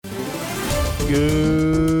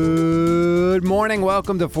Good morning.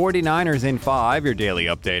 Welcome to 49ers in 5, your daily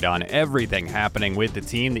update on everything happening with the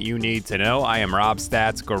team that you need to know. I am Rob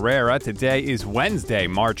Stats Guerrera. Today is Wednesday,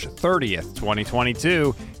 March 30th,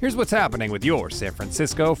 2022. Here's what's happening with your San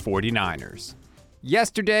Francisco 49ers.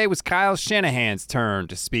 Yesterday was Kyle Shanahan's turn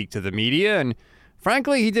to speak to the media, and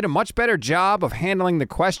frankly, he did a much better job of handling the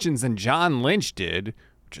questions than John Lynch did,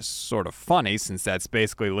 which is sort of funny since that's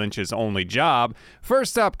basically Lynch's only job.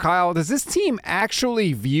 First up, Kyle, does this team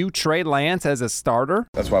actually view Trey Lance as a starter?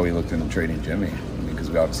 That's why we looked into trading Jimmy, because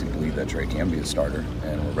we obviously believe that Trey can be a starter,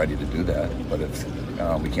 and we're ready to do that. But if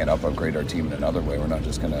we can't upgrade our team in another way, we're not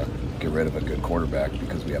just going to get rid of a good quarterback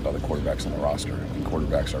because we have other quarterbacks on the roster. And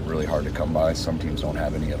quarterbacks are really hard to come by. Some teams don't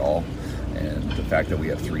have any at all. And the fact that we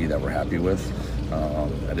have 3 that we're happy with,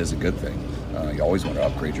 that is a good thing. You always want to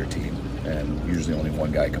upgrade your team, and usually only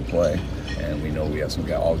one guy can play. And we know we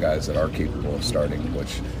have all guys that are capable of starting,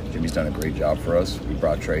 which Jimmy's done a great job for us. We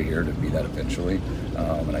brought Trey here to be that eventually,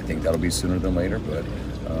 and I think that'll be sooner than later. But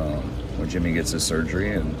when Jimmy gets his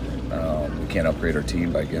surgery, and we can't upgrade our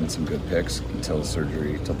team by getting some good picks until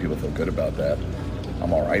surgery, until people feel good about that,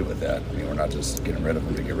 I'm all right with that. I mean, we're not just getting rid of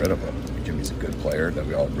him to get rid of him. I mean, Jimmy's a good player that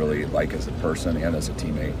we all really like as a person and as a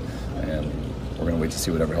teammate, and we're going to wait to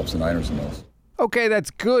see whatever helps the Niners the most. Okay, that's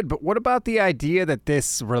good, but what about the idea that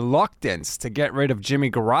this reluctance to get rid of Jimmy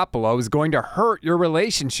Garoppolo is going to hurt your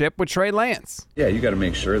relationship with Trey Lance? Yeah, you got to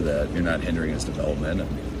make sure that you're not hindering his development,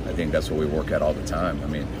 and I think that's what we work at all the time. I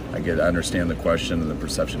mean, I understand the question and the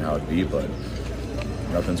perception how it'd be, but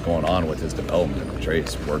nothing's going on with his development.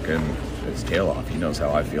 Trey's working his tail off. He knows how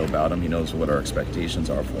I feel about him. He knows what our expectations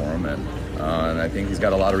are for him, and I think he's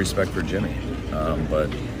got a lot of respect for Jimmy. But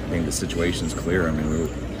I think the situation's clear. I mean,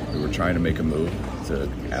 we were trying to make a move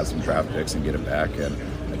to add some draft picks and get it back, and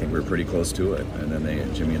I think we were pretty close to it. And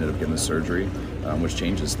then Jimmy ended up getting the surgery, which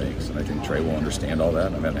changes things. And I think Trey will understand all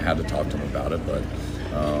that. I mean, I had to talk to him about it, but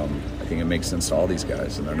I think it makes sense to all these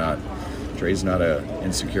guys. And Trey's not an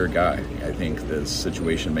insecure guy. I think this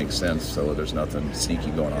situation makes sense, so there's nothing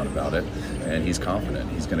sneaky going on about it. And he's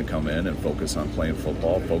confident. He's going to come in and focus on playing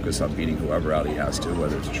football, focus on beating whoever out he has to,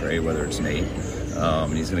 whether it's Trey, whether it's Nate.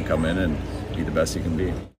 And he's going to come in and be the best he can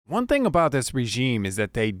be. One thing about this regime is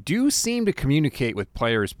that they do seem to communicate with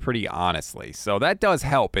players pretty honestly, so that does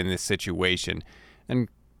help in this situation. And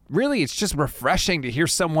really, it's just refreshing to hear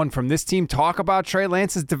someone from this team talk about Trey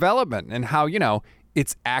Lance's development and how,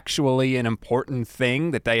 it's actually an important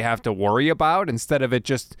thing that they have to worry about instead of it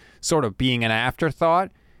just sort of being an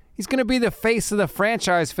afterthought. He's going to be the face of the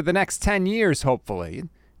franchise for the next 10 years, hopefully.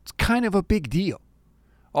 It's kind of a big deal.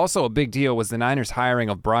 Also, a big deal was the Niners' hiring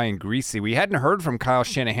of Brian Griese. We hadn't heard from Kyle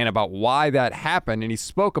Shanahan about why that happened, and he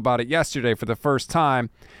spoke about it yesterday for the first time.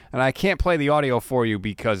 And I can't play the audio for you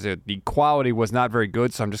because the quality was not very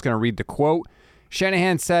good, so I'm just going to read the quote.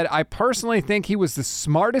 Shanahan said, "I personally think he was the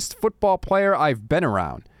smartest football player I've been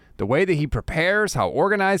around. The way that he prepares, how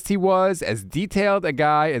organized he was, as detailed a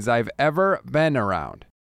guy as I've ever been around.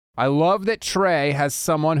 I love that Trey has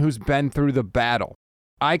someone who's been through the battle.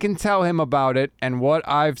 I can tell him about it and what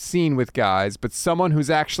I've seen with guys, but someone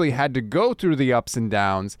who's actually had to go through the ups and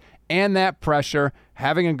downs and that pressure,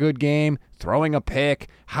 having a good game, throwing a pick,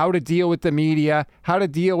 how to deal with the media, how to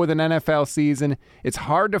deal with an NFL season. It's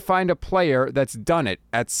hard to find a player that's done it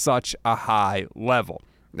at such a high level."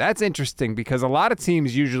 That's interesting because a lot of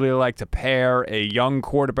teams usually like to pair a young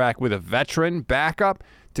quarterback with a veteran backup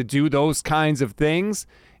to do those kinds of things.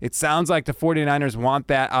 It sounds like the 49ers want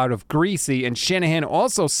that out of Griese, and Shanahan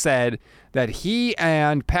also said that he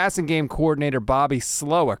and passing game coordinator Bobby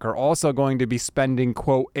Slowick are also going to be spending,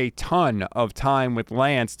 quote, a ton of time with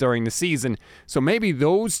Lance during the season. So maybe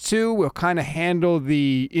those two will kind of handle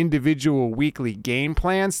the individual weekly game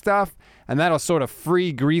plan stuff, and that'll sort of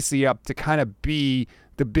free Griese up to kind of be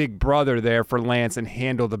the big brother there for Lance and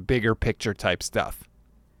handle the bigger picture type stuff.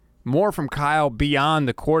 More from Kyle beyond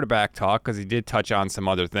the quarterback talk, because he did touch on some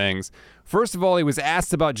other things. First of all, he was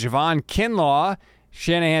asked about Javon Kinlaw.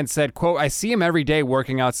 Shanahan said, quote, "I see him every day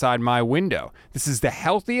working outside my window. This is the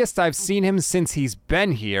healthiest I've seen him since he's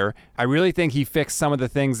been here. I really think he fixed some of the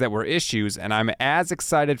things that were issues, and I'm as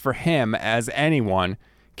excited for him as anyone."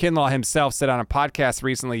 Kinlaw himself said on a podcast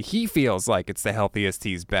recently he feels like it's the healthiest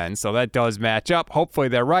he's been, so that does match up. Hopefully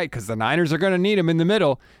they're right, because the Niners are going to need him in the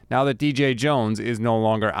middle now that DJ Jones is no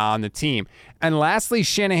longer on the team. And lastly,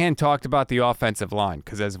 Shanahan talked about the offensive line,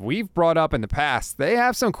 because as we've brought up in the past, they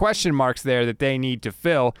have some question marks there that they need to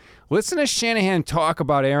fill. Listen to Shanahan talk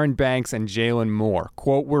about Aaron Banks and Jalen Moore.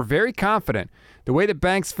 Quote, "We're very confident The way that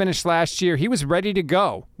Banks finished last year, he was ready to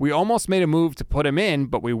go. We almost made a move to put him in,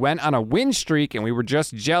 but we went on a win streak and we were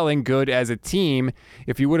just gelling good as a team.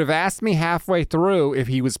 If you would have asked me halfway through if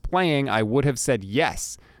he was playing, I would have said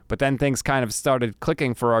yes. But then things kind of started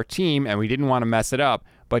clicking for our team and we didn't want to mess it up.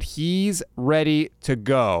 But he's ready to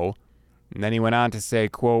go. And then he went on to say,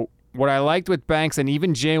 quote, what I liked with Banks and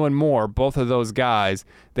even Jalen Moore, both of those guys,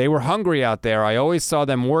 they were hungry out there. I always saw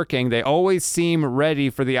them working. They always seem ready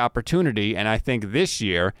for the opportunity, and I think this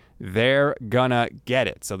year they're gonna get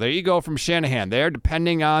it. So there you go from Shanahan. They're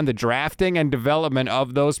depending on the drafting and development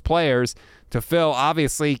of those players to fill,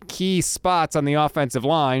 obviously, key spots on the offensive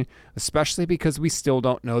line, especially because we still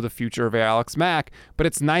don't know the future of Alex Mack, but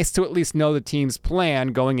it's nice to at least know the team's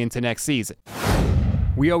plan going into next season.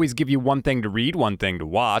 We always give you one thing to read, one thing to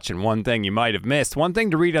watch, and one thing you might have missed. One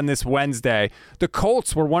thing to read on this Wednesday, the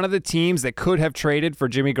Colts were one of the teams that could have traded for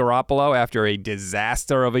Jimmy Garoppolo after a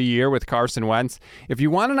disaster of a year with Carson Wentz. If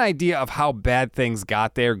you want an idea of how bad things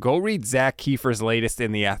got there, go read Zach Kiefer's latest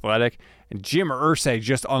in The Athletic. And Jim Irsay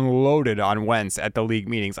just unloaded on Wentz at the league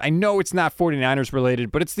meetings. I know it's not 49ers related,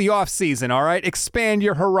 but it's the offseason, all right? Expand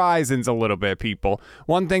your horizons a little bit, people.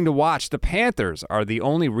 One thing to watch, the Panthers are the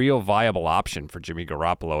only real viable option for Jimmy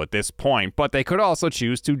Garoppolo at this point, but they could also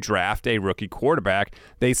choose to draft a rookie quarterback.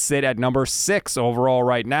 They sit at number 6 overall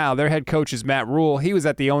right now. Their head coach is Matt Rule. He was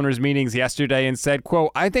at the owners' meetings yesterday and said,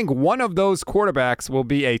 quote, I think one of those quarterbacks will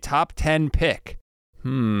be a top 10 pick.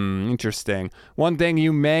 Interesting. One thing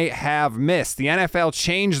you may have missed. The NFL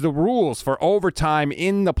changed the rules for overtime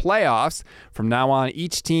in the playoffs. From now on,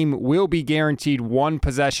 each team will be guaranteed one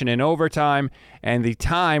possession in overtime, and the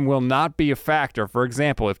time will not be a factor. For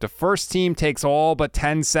example, if the first team takes all but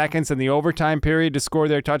 10 seconds in the overtime period to score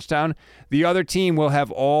their touchdown, the other team will have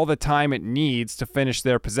all the time it needs to finish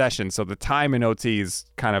their possession. So the time in OT is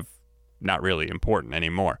kind of not really important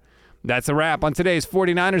anymore. That's a wrap on today's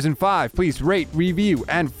 49ers in 5. Please rate, review,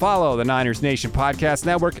 and follow the Niners Nation Podcast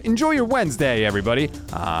Network. Enjoy your Wednesday, everybody.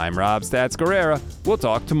 I'm Rob Stats Guerrera. We'll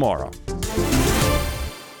talk tomorrow.